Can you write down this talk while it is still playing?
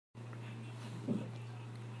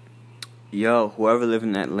Yo, whoever lives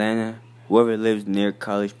in Atlanta, whoever lives near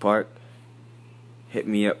College Park, hit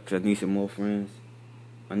me up because I need some more friends.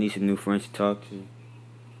 I need some new friends to talk to.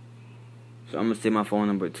 So I'm going to say my phone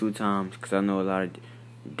number 2 times because I know a lot of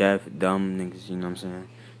deaf, dumb niggas, you know what I'm saying?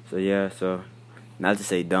 So yeah, so not to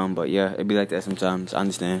say dumb, but yeah, it be like that sometimes. I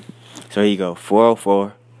understand. So here you go,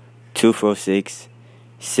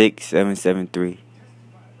 404-246-6773.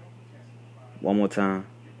 One more time,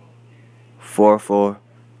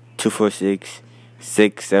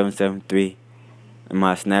 404-246-6773. And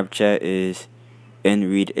my Snapchat is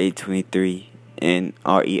nreid823,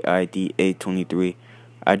 nreid823.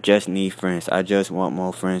 I just need friends. I just want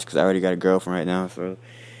more friends because I already got a girlfriend right now. So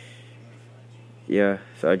yeah,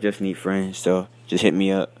 so I just need friends. So just hit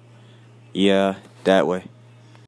me up. Yeah, that way.